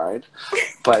avant-garde.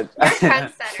 But,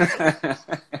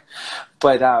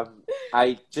 but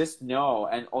I just know,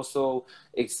 and also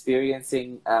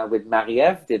experiencing with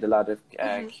Marie-Ève did a lot of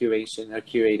curation, or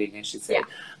curating, I should say.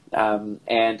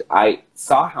 And I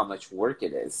saw how much work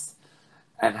it is,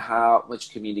 and how much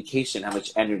communication, how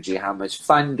much energy, how much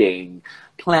funding,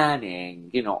 planning,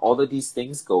 you know, all of these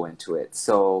things go into it.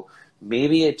 So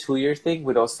maybe a 2-year thing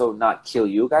would also not kill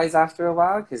you guys after a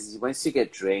while, because once you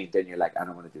get drained, then you're like, I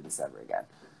don't want to do this ever again.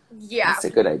 Yeah. That's a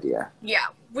good idea. Yeah.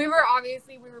 We were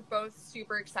both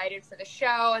super excited for the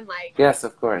show, and like, yes,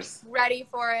 of course, ready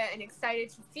for it and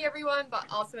excited to see everyone, but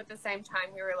also at the same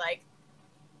time we were like,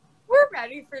 we're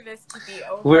ready for this to be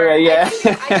over. I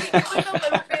think it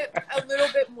was a little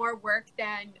bit more work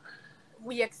than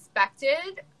we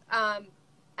expected.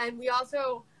 And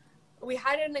we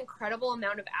had an incredible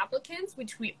amount of applicants,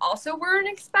 which we also weren't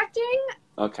expecting.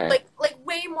 Okay. Like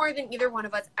way more than either one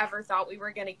of us ever thought we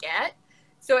were going to get.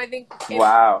 So I think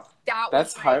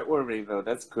that's heartwarming though.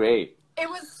 That's great. It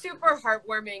was super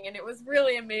heartwarming, and it was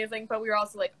really amazing, but we were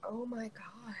also like, oh my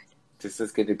God. This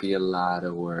is going to be a lot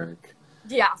of work.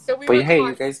 Yeah, so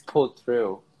you guys pulled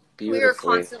through beautifully. We were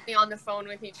constantly on the phone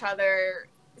with each other,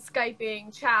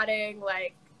 Skyping, chatting,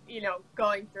 like, you know,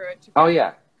 going through it together. Oh,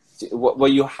 yeah.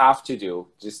 What you have to do.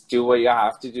 Just do what you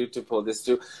have to do to pull this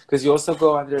through. Because you also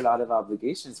go under a lot of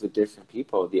obligations with different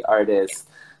people, the artists,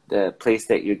 the place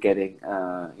that you're getting,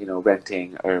 you know,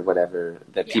 renting or whatever,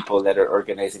 the people that are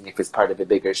organizing if it's part of a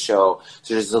bigger show.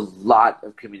 So there's a lot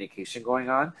of communication going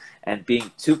on, and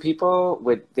being two people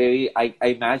with I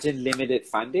imagine limited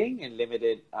funding and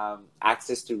limited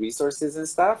access to resources and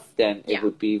stuff, then it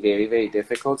would be very, very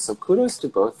difficult. So kudos to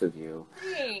both of you.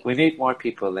 Thanks. We need more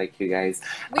people like you guys.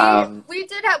 We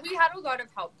had a lot of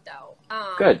help though.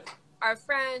 Good. Our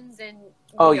friends and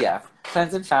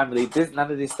friends and family.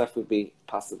 None of this stuff would be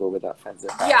possible without friends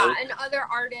and family. Yeah, and other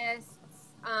artists.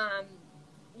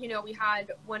 You know, we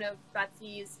had one of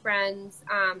Betsy's friends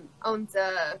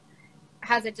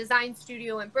has a design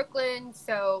studio in Brooklyn,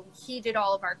 so he did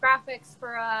all of our graphics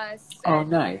for us. Oh,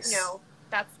 nice. You know,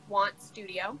 that's Want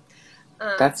Studio.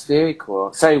 That's very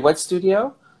cool. Sorry, what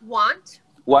studio? Want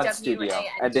Studio,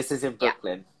 and this is in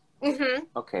Brooklyn. Yeah.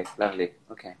 Mm-hmm. Okay, lovely.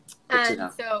 Okay, good to know.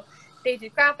 So they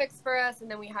did graphics for us, and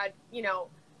then we had, you know,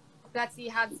 Betsy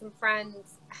had some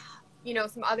friends, you know,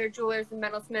 some other jewelers and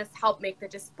metalsmiths help make the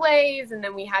displays, and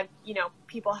then we had, you know,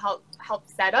 people help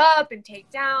set up and take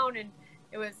down, and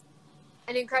it was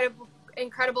an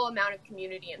incredible amount of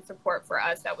community and support for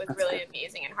us that was really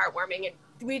amazing and heartwarming, and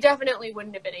we definitely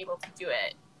wouldn't have been able to do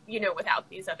it, you know, without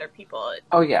these other people.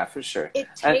 Oh yeah, for sure. It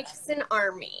takes an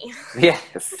army.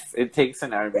 Yes, it takes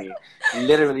an army.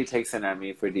 Literally takes an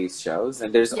army for these shows,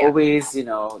 and there's always, you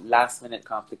know, last minute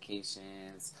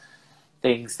complications.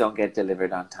 Things don't get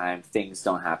delivered on time. Things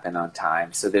don't happen on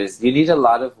time. So you need a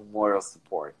lot of moral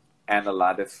support and a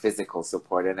lot of physical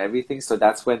support and everything. So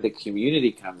that's when the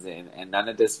community comes in, and none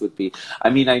of this would be,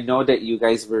 I mean, I know that you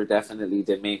guys were definitely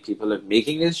the main people of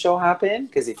making this show happen,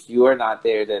 because if you are not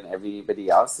there, then everybody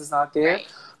else is not there. Right.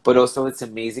 But also it's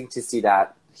amazing to see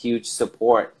that huge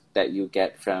support that you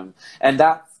get from, and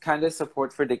that kind of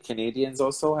support for the Canadians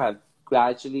also have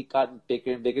gradually gotten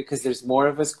bigger and bigger, because there's more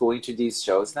of us going to these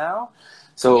shows now.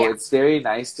 So it's very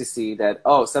nice to see that,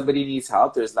 oh, somebody needs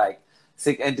help. There's like,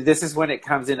 and this is when it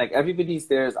comes in, like everybody's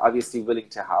there is obviously willing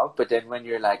to help. But then when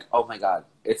you're like, oh my God,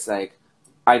 it's like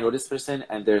I know this person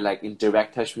and they're like in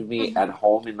direct touch with me at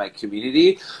home in my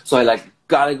community. So I like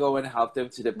gotta go and help them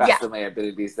to the best of my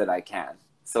abilities that I can.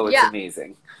 So it's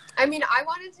amazing. I mean, I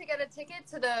wanted to get a ticket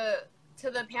to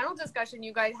the panel discussion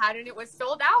you guys had, and it was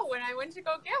sold out when I went to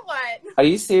go get one. Are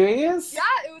you serious? Yeah,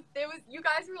 it was. You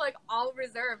guys were like all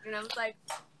reserved, and I was like,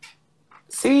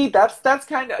 see, that's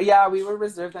kind of, we were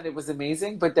reserved and it was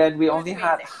amazing, but then we only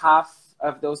had half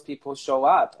of those people show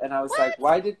up, and I was like,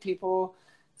 why did people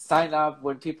sign up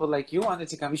when people like you wanted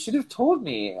to come? You should have told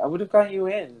me. I would have got you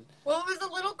in. Well, it was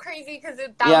a little crazy because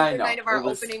that was the night of our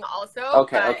opening also.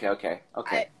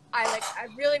 Okay. I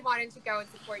really wanted to go and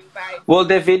support you guys. Well,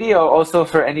 the video, also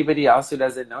for anybody else who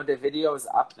doesn't know, the video is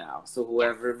up now. So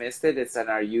whoever missed it, it's on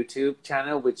our YouTube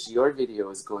channel, which your video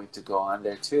is going to go on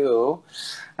there too,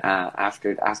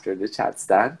 after the chat's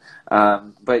done.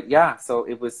 But yeah, so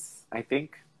it was, I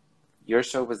think your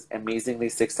show was amazingly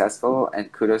successful,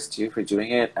 and kudos to you for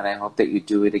doing it. And I hope that you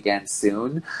do it again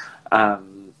soon.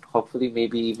 Hopefully,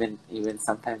 maybe even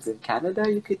sometimes in Canada,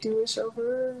 you could do a show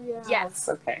for. Yes.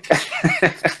 Okay.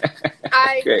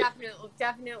 I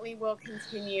definitely will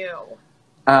continue.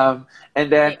 And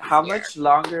then, how much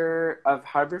longer of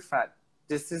Harbourfront?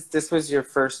 This was your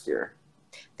first year.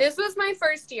 This was my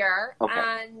first year, okay.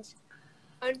 And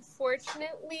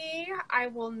unfortunately, I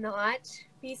will not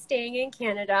be staying in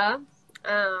Canada.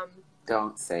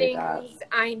 Don't say that.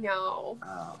 I know.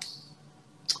 Oh.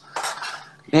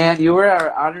 Man, you were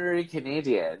our honorary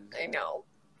Canadian. I know.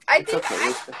 I would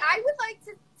like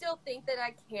to still think that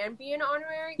I can be an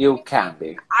honorary You Canadian. can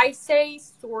be. I say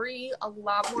sorry a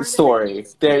lot more sorry.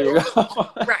 There you go.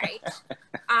 Right.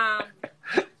 I'm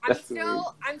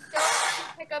still trying to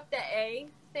pick up the A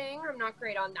thing. I'm not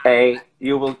great on that. A,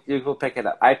 you will pick it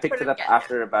up. I picked it up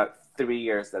after about 3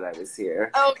 years that I was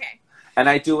here. Okay. And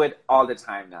I do it all the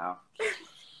time now.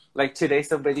 Like today,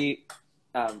 somebody,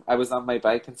 I was on my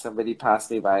bike and somebody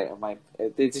passed me by, and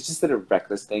they just did a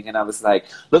reckless thing, and I was like,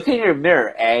 "Look in your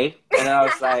mirror, eh?" And I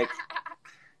was like,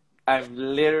 "I'm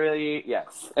literally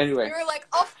yes." Anyway, you were like,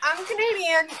 "Oh, I'm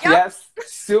Canadian." Yep. Yes,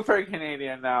 super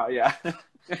Canadian now. Yeah.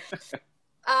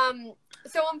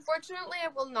 So unfortunately, I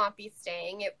will not be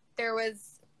staying. It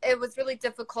was really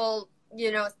difficult,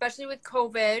 especially with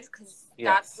COVID, because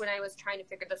that's when I was trying to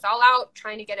figure this all out,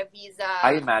 trying to get a visa.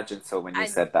 I imagine so when you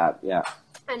said that, yeah.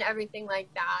 And everything like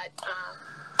that.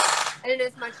 And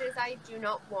as much as I do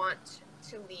not want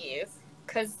to leave,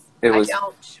 because I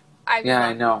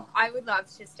know. I would love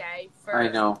to stay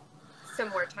for some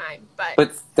more time, but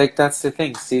like that's the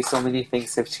thing. See, so many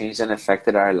things have changed and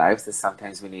affected our lives that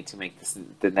sometimes we need to make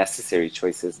the necessary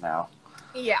choices now.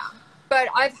 Yeah. But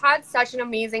I've had such an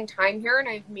amazing time here, and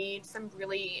I've made some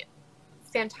really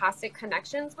fantastic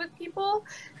connections with people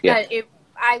that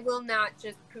I will not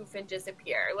just poof and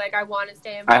disappear. Like, I want to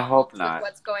stay involved with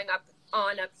what's going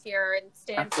on up here, and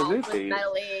stay involved with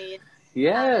MetalAid.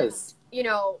 Yes.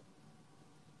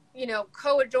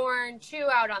 Co-adorn, Chew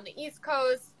out on the East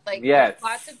Coast. Like, there's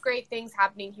lots of great things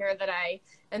happening here that I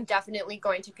am definitely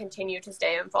going to continue to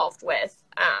stay involved with,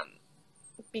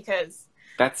 because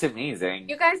that's amazing.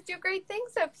 you guys do great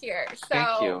things up here. So.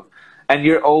 Thank you. And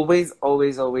you're always,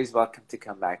 always, always welcome to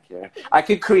come back here. I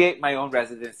could create my own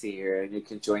residency here, and you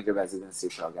can join the residency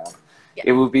program. Yeah.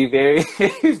 It will be very,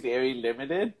 very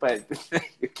limited, but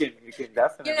you can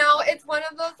definitely. It's one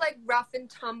of those like rough and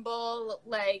tumble,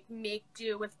 like make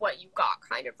do with what you got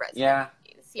kind of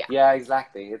residencies. Yeah,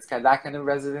 exactly. It's that kind of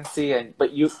residency,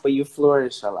 but you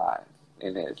flourish a lot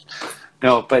in it.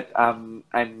 No, but I'm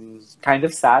kind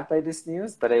of sad by this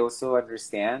news, but I also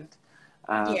understand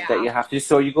that you have to.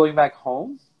 So are you going back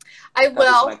home? I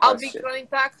will. I'll be going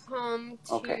back home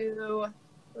to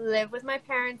live with my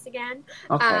parents again.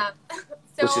 Okay.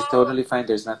 Which is totally fine.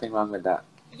 There's nothing wrong with that.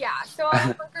 Yeah. So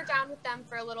I'll hunker down with them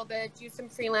for a little bit, do some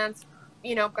freelance,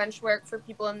 bench work for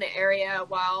people in the area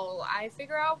while I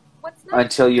figure out what's next.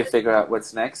 Until you figure out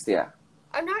what's next, yeah.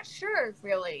 I'm not sure,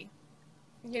 really.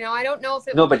 I don't know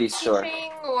if nobody's sure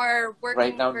or working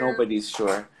right now. Nobody's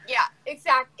sure. Yeah,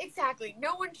 exactly.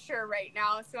 No one's sure right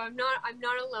now, so I'm not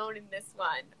alone in this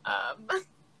one.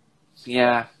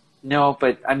 Yeah, no,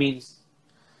 but I mean,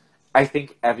 I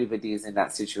think everybody is in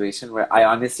that situation where I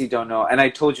honestly don't know. And I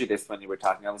told you this when you were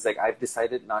talking. I was like, I've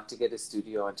decided not to get a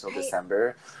studio until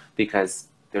December because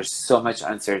there's so much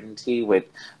uncertainty with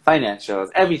financials,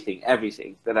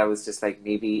 everything, that I was just like,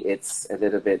 maybe it's a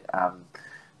little bit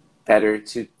better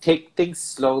to take things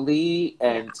slowly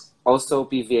and also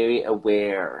be very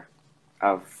aware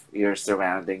of your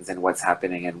surroundings and what's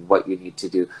happening and what you need to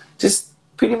do. Just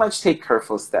pretty much take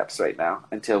careful steps right now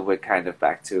until we're kind of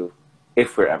back to,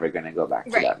 if we're ever going to go back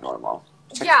to that normal.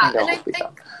 Yeah, and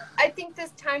I think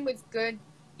this time was good,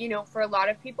 you know, for a lot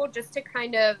of people, just to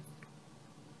kind of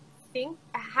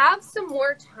have some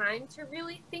more time to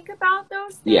really think about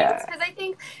those things. Yeah. Because I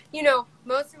think, you know,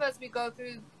 most of us, we go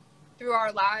through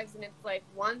our lives and it's like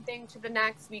one thing to the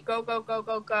next. We go,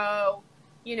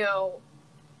 you know,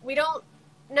 we don't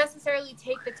necessarily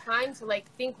take the time to like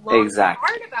think long and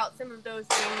hard about some of those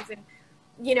things. And,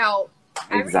 you know,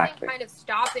 everything kind of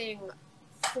stopping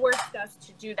forced us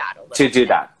to do that a little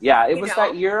bit. Yeah, it was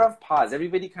that year of pause.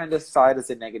 Everybody kind of saw it as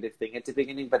a negative thing at the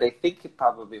beginning, but I think it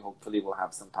probably, hopefully, will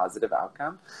have some positive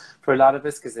outcome for a lot of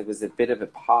us, because it was a bit of a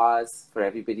pause for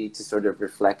everybody to sort of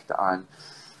reflect on,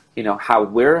 you know, how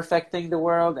we're affecting the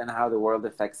world and how the world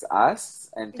affects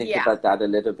us, and think about that a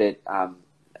little bit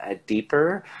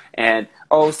deeper. And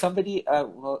somebody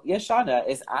Shauna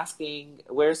is asking,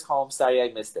 where's home? Sorry,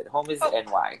 I missed it. Home is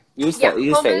NY. You say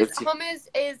home is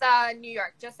New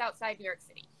York, just outside New York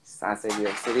City. Outside New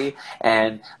York City.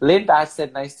 And Lynn Batch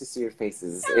said, nice to see your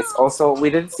faces. It's also, we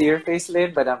didn't see your face,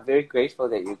 Lynn, but I'm very grateful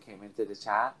that you came into the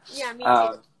chat. Yeah, me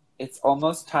too. It's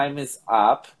almost time is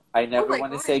up. I never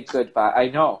want to say goodbye. I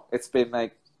know it's been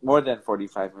like more than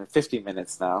 45 minutes, 50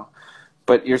 minutes now.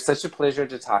 But you're such a pleasure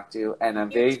to talk to, and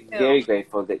I'm very, very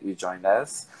grateful that you joined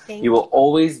us. Thank you will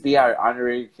always be our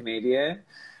honorary Canadian.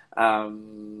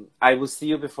 I will see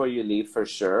you before you leave for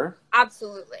sure.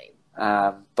 Absolutely.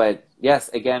 But yes,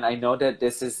 again, I know that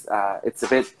this is, it's a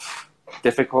bit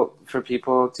difficult for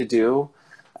people to do,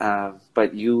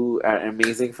 but you are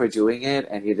amazing for doing it,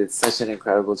 and you did such an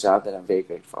incredible job that I'm very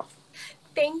grateful.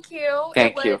 Thank you.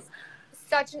 Thank you. It was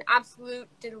such an absolute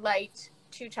delight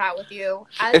to chat with you.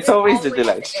 It's always a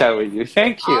delight to chat with you.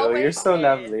 Thank you. Always You're so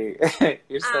lovely.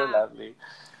 You're so lovely.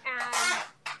 And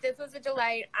this was a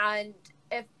delight. And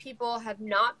if people have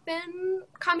not been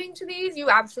coming to these, you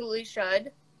absolutely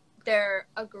should. They're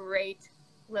a great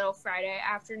little Friday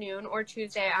afternoon or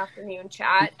Tuesday afternoon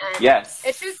chat. And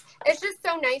it's just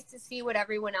so nice to see what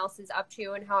everyone else is up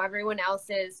to and how everyone else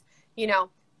is, you know,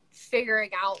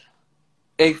 figuring out.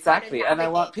 Exactly. And I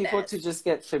want people to just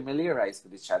get familiarized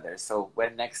with each other. So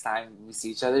when next time we see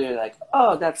each other, you're like,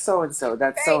 oh, that's so-and-so,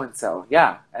 that's so-and-so.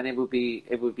 Yeah. And it would be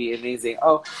amazing.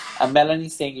 Oh, Melanie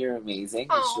saying you're amazing,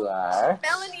 which you are.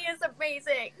 Melanie is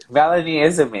amazing. Melanie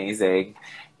is amazing.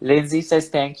 Lindsay says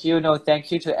thank you. No,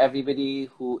 thank you to everybody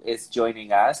who is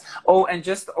joining us. Oh, and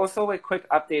just also a quick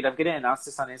update. I'm going to announce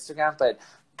this on Instagram, but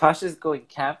Pasha's going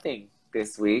camping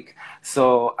this week.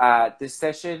 So next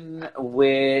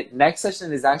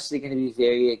session is actually going to be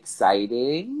very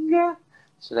exciting.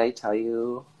 Should I tell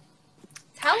you?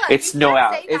 Tell us. It's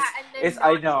Noel.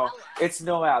 I know. It's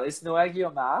Noel. It's Noel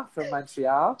Guillaume from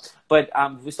Montreal. But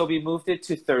so we moved it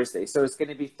to Thursday. So it's going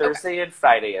to be Thursday and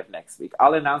Friday of next week.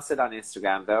 I'll announce it on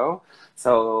Instagram though.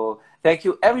 So thank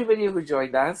you everybody who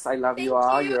joined us. I love you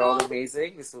all. You're all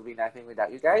amazing. This will be nothing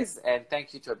without you guys. And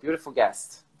thank you to a beautiful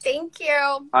guest. Thank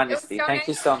you. Honestly, thank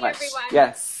you so much.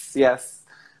 Everyone. Yes.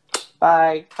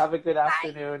 Bye. Have a good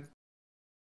afternoon.